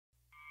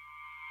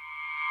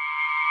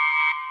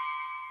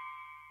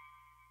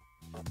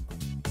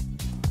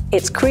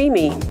It's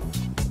creamy,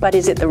 but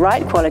is it the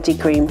right quality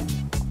cream?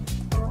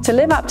 To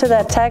live up to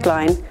their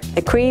tagline,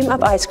 the cream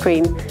of ice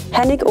cream,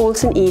 Hennig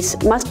Olsen Is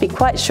must be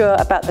quite sure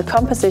about the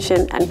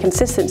composition and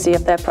consistency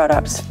of their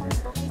products.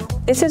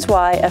 This is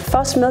why a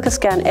FOSS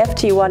MilkoScan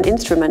FT1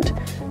 instrument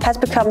has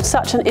become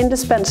such an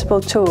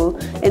indispensable tool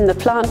in the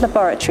plant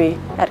laboratory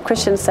at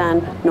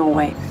Kristiansand,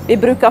 Norway. Vi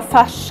bruker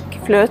fersk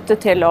fløte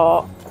til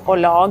å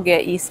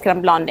lage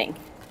iskremblanding.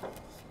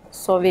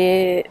 Så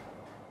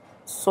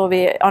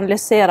vi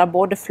analyserer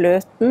både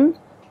fløten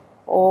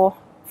og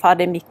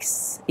ferdig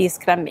mix,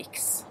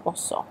 iskremmix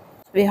også.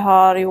 Vi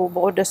har jo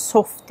både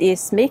soft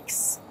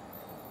ismix,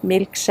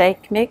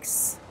 milkshake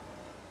mix,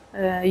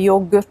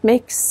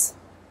 yoghurtmix,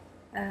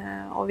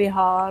 og vi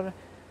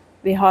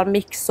har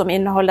mix som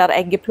inneholder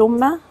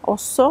eggeplomme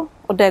også,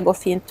 og det går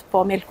fint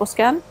på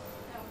MilkoScan.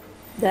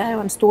 Det er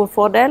jo en stor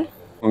fordel.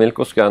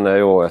 MilkoScan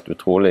er jo et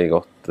utrolig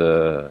godt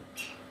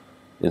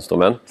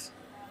instrument.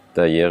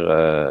 Det gir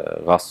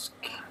rask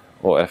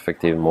og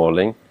effektiv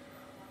måling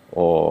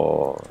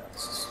og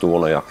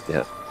stor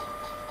nøyaktighet.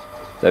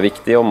 Det er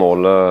viktig å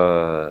måle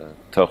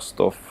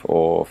tørrstoff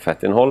og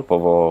fettinnhold på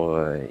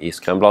vår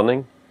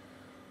iskremblanding,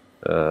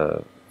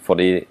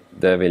 fordi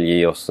det vil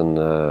gi oss en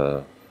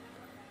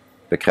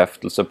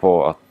bekreftelse på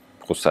at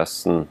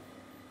prosessen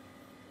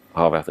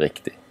har vært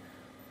riktig.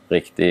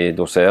 Riktig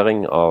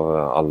dosering av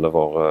alle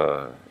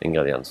våre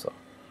ingredienser.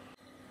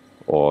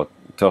 Og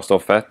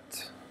tørrstoff,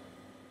 fett,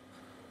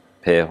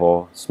 pH,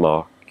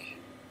 smak,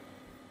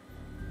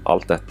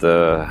 alt dette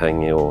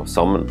henger jo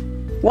sammen.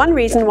 One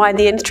reason why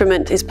the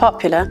instrument is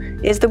popular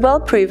is the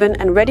well-proven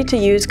and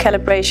ready-to-use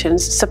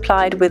calibrations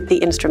supplied with the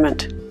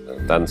instrument.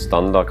 Den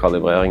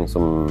standardkalibrering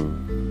som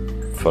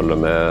følger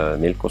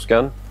med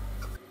MilkoScan,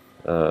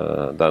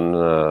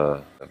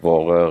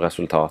 våre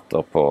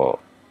resultater på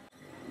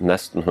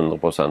nesten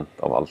 100%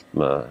 av alt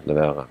vi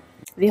leverer.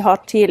 Vi har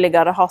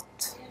tidligere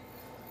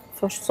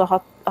først så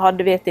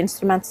hadde vi et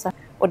instrument,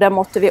 og det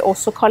måtte vi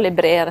også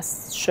kalibrere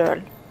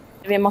selv.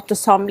 Vi måtte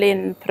samle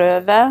inn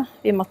prøver,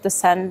 vi måtte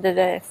sende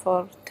det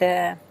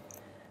til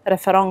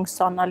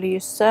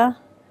referanseanalyse,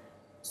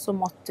 så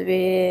måtte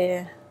vi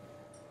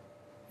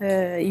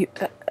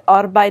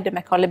arbeide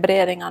med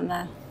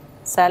kalibreringene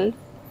selv.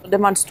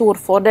 Det var en stor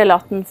fordel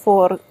at en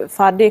får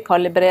ferdige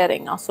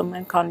kalibreringer som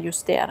en kan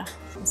justere,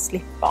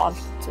 slippe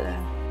alt.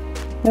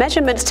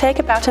 Measurements take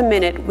about a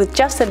minute with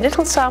just a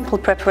little sample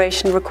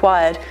preparation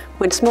required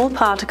when small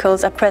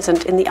particles are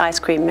present in the ice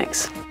cream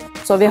mix.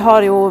 Så vi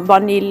har jo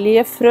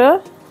vaniljefrø,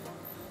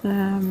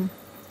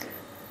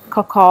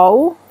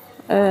 kakao,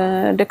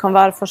 det kan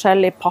være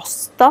forskjellig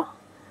pasta,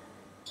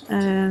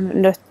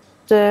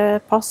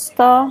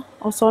 nøttepasta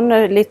og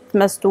sånne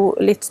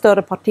litt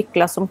større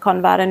partikler som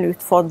kan være en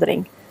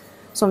utfordring,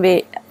 som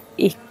vi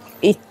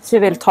ikke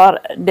vil ta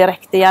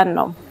direkte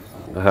gjennom.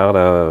 Her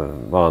er det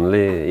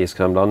vanlige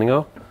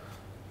iskremblandinger,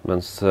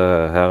 mens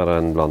her er det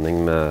en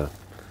blanding med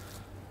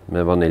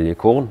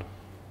vaniljekorn.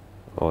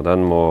 Og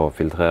den må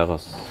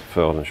filtreres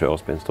før den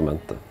kjøres på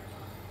instrumentet.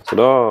 Så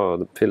da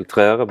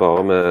filtrerer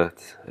bare med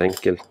et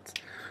enkelt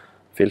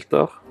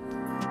filter.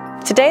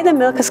 Today the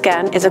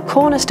MilkoScan is a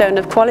cornerstone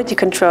of quality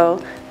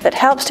control that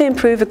helps to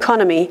improve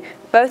economy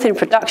both in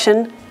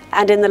production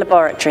and in the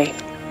laboratory.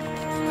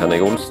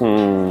 Hennig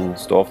Olsen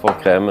står for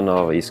kremen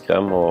av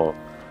iskrem, og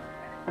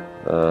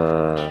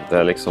det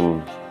er liksom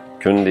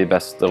kun de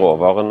beste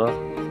råvarene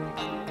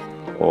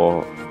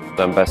og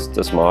den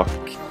beste smak.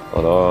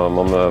 Og da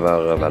må vi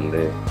være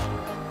veldig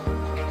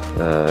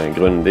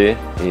grundig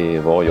i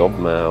vår jobb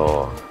med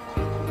å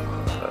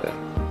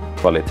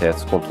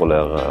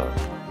kvalitetskontrollere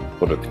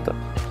produktet.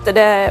 Det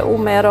er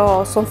om å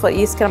gjøre, sånn for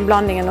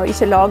iskremblandingen, og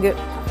ikke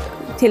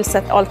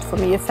tilsette alt for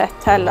mye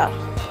fett heller.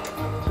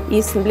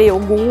 Isen blir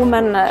jo god,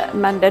 men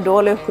det er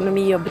dårlig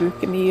økonomi å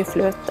bruke mye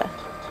fløte.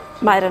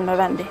 Mer enn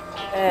nødvendig.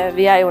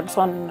 Vi er jo en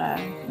sånn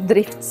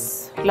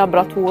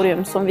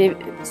driftslaboratorium, så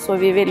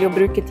vi vil jo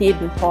bruke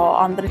tiden på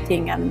andre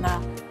ting enn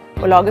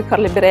å lage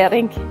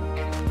kalibrering.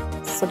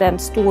 Så det er en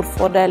stor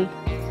fordel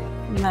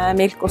med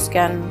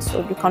MilkoScan,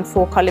 så du kan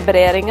få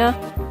kalibreringer,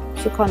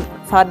 så kan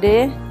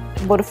ferdig,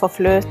 både for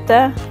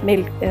fløte,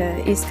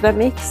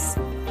 iskremmix,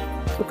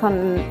 så kan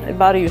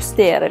bare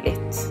justere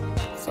litt.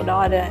 Så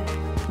da er det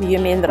mye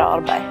mindre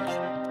arbeid.